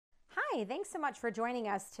Hi, thanks so much for joining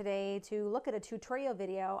us today to look at a tutorial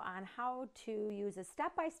video on how to use a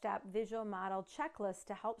step-by-step visual model checklist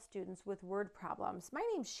to help students with word problems. My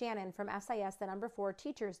name's Shannon from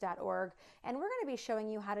SIS4teachers.org, and we're going to be showing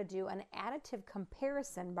you how to do an additive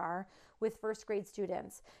comparison bar with first grade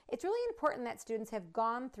students. It's really important that students have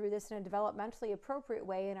gone through this in a developmentally appropriate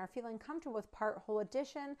way and are feeling comfortable with part-whole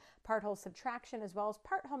addition, part-whole subtraction, as well as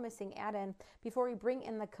part-whole missing add-in before we bring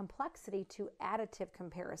in the complexity to additive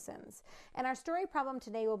comparison. And our story problem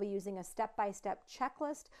today will be using a step-by-step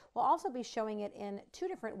checklist. We'll also be showing it in two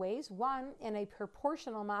different ways. One, in a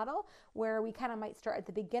proportional model where we kind of might start at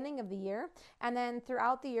the beginning of the year, and then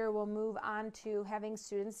throughout the year we'll move on to having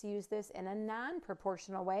students use this in a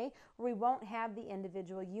non-proportional way where we won't have the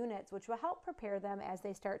individual units, which will help prepare them as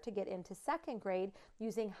they start to get into second grade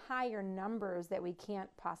using higher numbers that we can't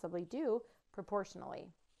possibly do proportionally.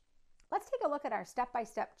 Let's take a look at our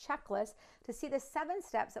step-by-step checklist to see the 7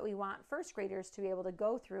 steps that we want first graders to be able to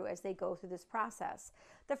go through as they go through this process.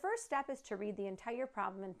 The first step is to read the entire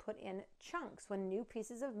problem and put in chunks when new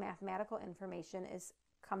pieces of mathematical information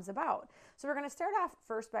comes about. So we're going to start off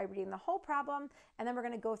first by reading the whole problem, and then we're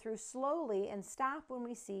going to go through slowly and stop when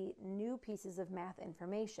we see new pieces of math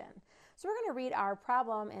information. So we're going to read our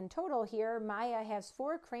problem in total here. Maya has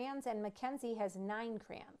 4 crayons and Mackenzie has 9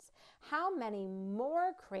 crayons. How many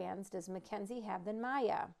more crayons does Mackenzie have than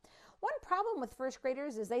Maya? One problem with first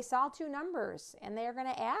graders is they saw 2 numbers and they are going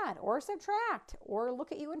to add or subtract or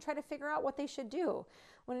look at you and try to figure out what they should do.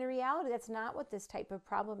 When in reality, that's not what this type of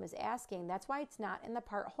problem is asking. That's why it's not in the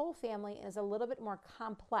part-whole family and is a little bit more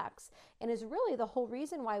complex and is really the whole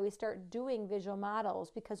reason why we start doing visual models,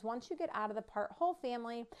 because once you get out of the part-whole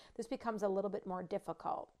family, this becomes a little bit more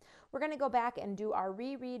difficult. We're going to go back and do our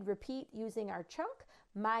reread repeat using our chunk.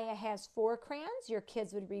 Maya has 4 crayons. Your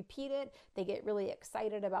kids would repeat it. They get really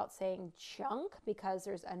excited about saying chunk because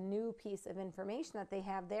there's a new piece of information that they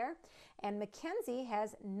have there. And Mackenzie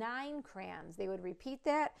has 9 crayons. They would repeat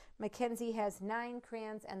that. Mackenzie has 9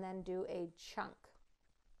 crayons and then do a chunk.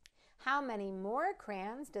 How many more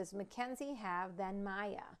crayons does Mackenzie have than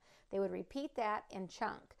Maya? They would repeat that in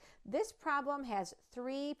chunk. This problem has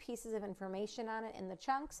 3 pieces of information on it in the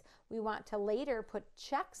chunks. We want to later put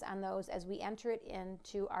checks on those as we enter it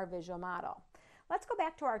into our visual model. Let's go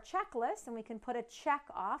back to our checklist and we can put a check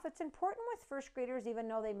off. It's important with first graders, even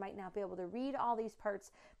though they might not be able to read all these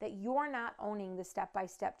parts, that you're not owning the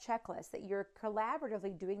step-by-step checklist, that you're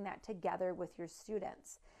collaboratively doing that together with your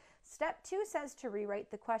students. Step 2 says to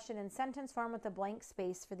rewrite the question in sentence form with a blank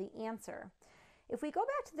space for the answer. If we go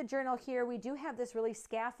back to the journal here, we do have this really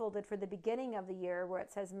scaffolded for the beginning of the year where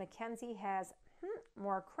it says Mackenzie has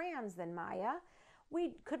more crayons than Maya.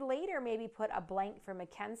 We could later maybe put a blank for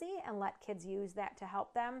Mackenzie and let kids use that to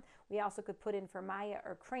help them. We also could put in for Maya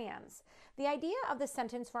or crayons. The idea of the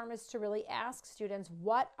sentence form is to really ask students,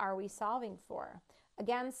 what are we solving for?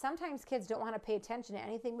 Again, sometimes kids don't want to pay attention to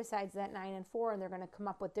anything besides that 9 and 4, and they're going to come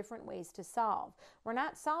up with different ways to solve. We're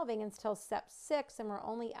not solving until step 6, and we're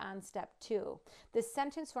only on step 2. This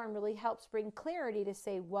sentence form really helps bring clarity to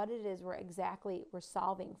say what it is we're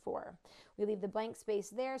solving for. We leave the blank space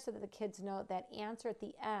there so that the kids know that answer at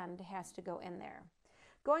the end has to go in there.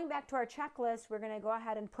 Going back to our checklist, we're going to go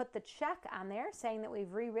ahead and put the check on there, saying that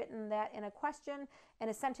we've rewritten that in a question in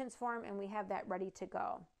a sentence form, and we have that ready to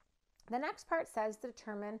go. The next part says to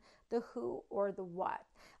determine the who or the what.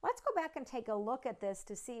 Let's go back and take a look at this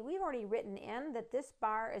to see. We've already written in that this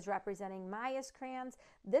bar is representing Maya's crayons.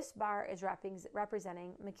 This bar is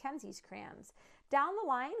representing Mackenzie's crayons. Down the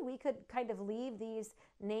line, we could kind of leave these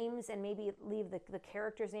names and maybe leave the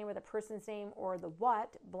character's name or the person's name or the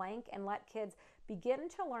what blank and let kids begin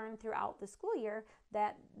to learn throughout the school year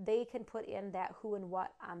that they can put in that who and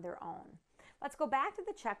what on their own. Let's go back to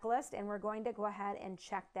the checklist and we're going to go ahead and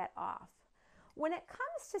check that off. When it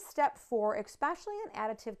comes to step 4, especially in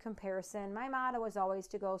additive comparison, my motto is always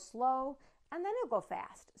to go slow and then it'll go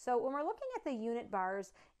fast. So when we're looking at the unit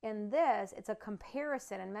bars in this, it's a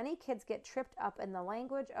comparison, and many kids get tripped up in the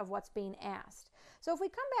language of what's being asked. So if we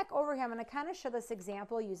come back over here, I'm going to kind of show this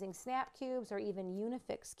example using snap cubes or even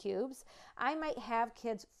Unifix cubes. I might have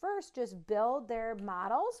kids first just build their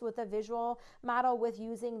models with a visual model with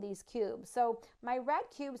using these cubes. So my red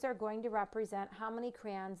cubes are going to represent how many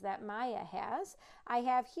crayons that Maya has. I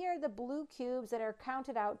have here the blue cubes that are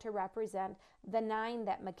counted out to represent the 9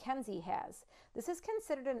 that Mackenzie has. This is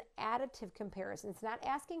considered an additive comparison. It's not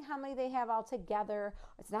asking asking how many they have altogether.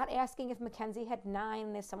 It's not asking if Mackenzie had 9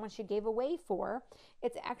 and if someone she gave away 4.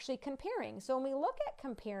 It's actually comparing. So when we look at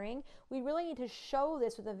comparing, we really need to show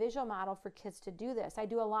this with a visual model for kids to do this. I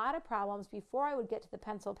do a lot of problems before I would get to the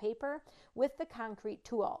pencil paper with the concrete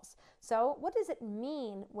tools. So what does it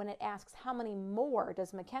mean when it asks how many more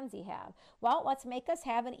does Mackenzie have? Well, let's make us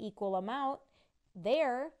have an equal amount.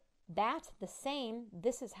 There, that's the same.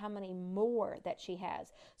 This is how many more that she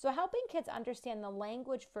has. So helping kids understand the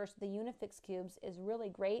language first, the Unifix cubes, is really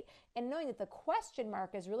great. And knowing that the question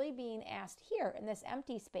mark is really being asked here in this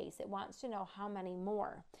empty space. It wants to know how many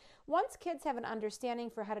more. Once kids have an understanding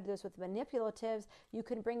for how to do this with manipulatives, you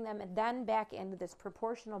can bring them then back into this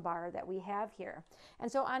proportional bar that we have here. And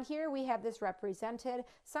so on here we have this represented.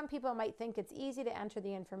 Some people might think it's easy to enter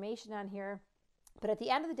the information on here, but at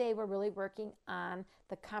the end of the day, we're really working on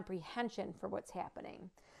the comprehension for what's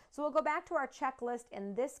happening. So we'll go back to our checklist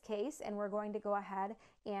in this case, and we're going to go ahead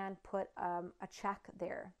and put a check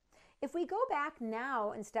there. If we go back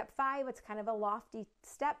now in step 5, it's kind of a lofty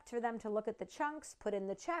step for them to look at the chunks, put in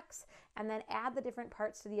the checks, and then add the different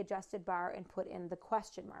parts to the adjusted bar and put in the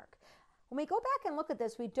question mark. When we go back and look at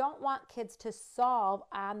this, we don't want kids to solve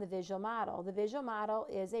on the visual model. The visual model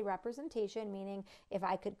is a representation, meaning if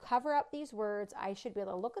I could cover up these words, I should be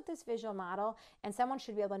able to look at this visual model and someone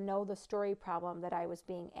should be able to know the story problem that I was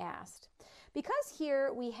being asked. Because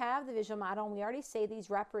here we have the visual model and we already say these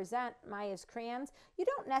represent Maya's crayons, you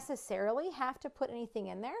don't necessarily have to put anything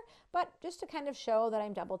in there, but just to kind of show that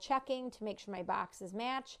I'm double checking to make sure my boxes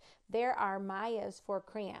match, there are Maya's 4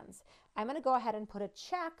 crayons. I'm going to go ahead and put a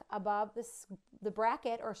check above the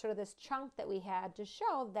bracket or sort of this chunk that we had to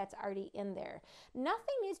show that's already in there.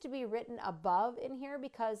 Nothing needs to be written above in here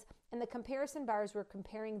because in the comparison bars we're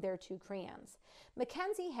comparing their 2 crayons.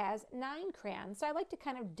 Mackenzie has 9 crayons, so I like to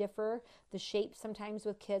kind of differ the shape sometimes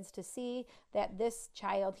with kids to see that this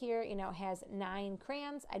child here, has 9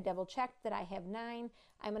 crayons. I double checked that I have 9.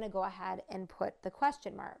 I'm going to go ahead and put the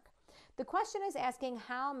question mark. The question is asking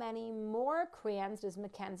how many more crayons does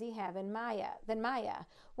Mackenzie have than Maya.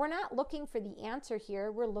 We're not looking for the answer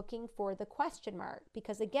here, we're looking for the question mark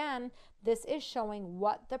because again, this is showing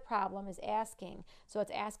what the problem is asking. So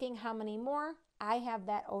it's asking how many more. I have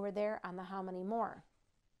that over there on the how many more.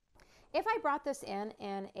 If I brought this in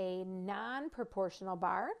a non-proportional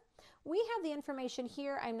bar, we have the information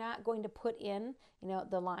here. I'm not going to put in,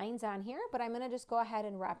 the lines on here, but I'm going to just go ahead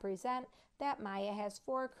and represent that Maya has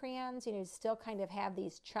 4 crayons. Still kind of have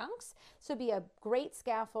these chunks. So it'd be a great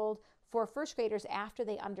scaffold for first graders after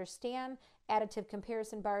they understand additive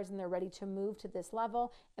comparison bars and they're ready to move to this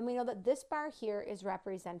level. And we know that this bar here is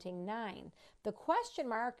representing 9. The question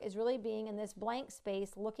mark is really being in this blank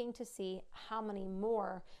space looking to see how many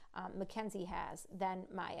more Mackenzie has than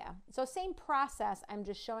Maya. So same process, I'm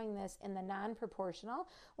just showing this in the non-proportional.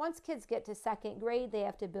 Once kids get to 2nd grade, they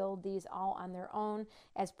have to build these all on their own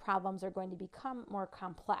as problems are going to become more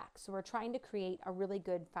complex. So we're trying to create a really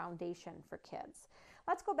good foundation for kids.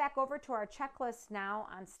 Let's go back over to our checklist now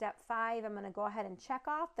on step 5. I'm going to go ahead and check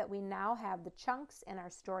off that we now have the chunks in our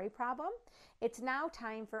story problem. It's now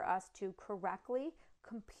time for us to correctly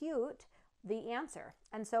compute the answer.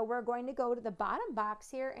 And so we're going to go to the bottom box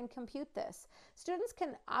here and compute this. Students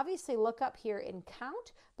can obviously look up here and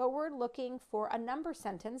count, but we're looking for a number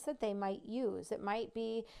sentence that they might use. It might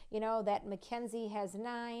be, that Mackenzie has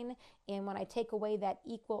 9, and when I take away that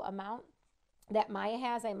equal amount that Maya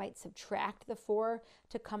has, I might subtract the 4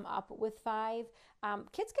 to come up with 5.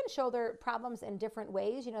 Kids can show their problems in different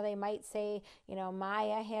ways. They might say,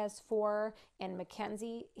 Maya has 4 and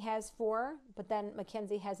Mackenzie has 4, but then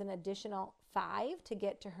Mackenzie has an additional 5 to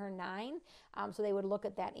get to her 9. So they would look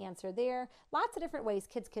at that answer there. Lots of different ways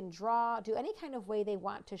kids can draw, do any kind of way they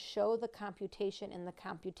want to show the computation in the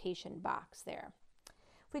computation box there.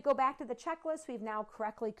 If we go back to the checklist, we've now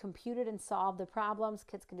correctly computed and solved the problems.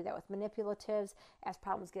 Kids can do that with manipulatives as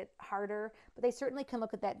problems get harder, but they certainly can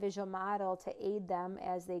look at that visual model to aid them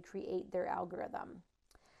as they create their algorithm.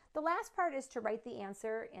 The last part is to write the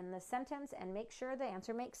answer in the sentence and make sure the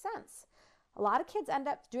answer makes sense. A lot of kids end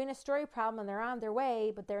up doing a story problem and they're on their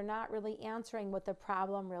way, but they're not really answering what the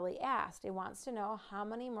problem really asked. It wants to know how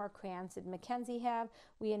many more crayons did Mackenzie have.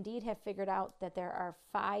 We indeed have figured out that there are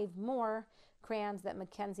 5 more crayons that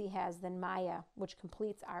Mackenzie has than Maya, which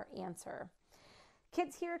completes our answer.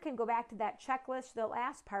 Kids here can go back to that checklist, the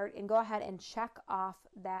last part, and go ahead and check off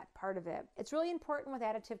that part of it. It's really important with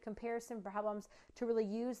additive comparison problems to really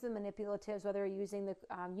use the manipulatives, whether you're using the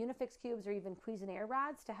Unifix cubes or even Cuisenaire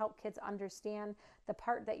rods, to help kids understand the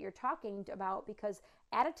part that you're talking about, because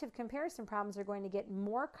Additive comparison problems are going to get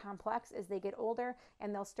more complex as they get older,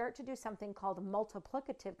 and they'll start to do something called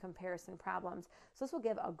multiplicative comparison problems. So this will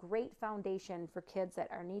give a great foundation for kids that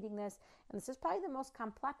are needing this, and this is probably the most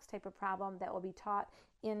complex type of problem that will be taught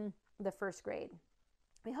in the first grade.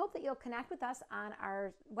 We hope that you'll connect with us on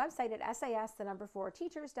our website at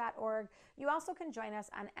SIS4teachers.org. You also can join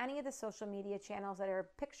us on any of the social media channels that are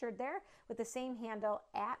pictured there with the same handle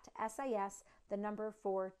at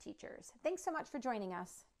SIS4teachers. Thanks so much for joining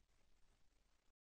us.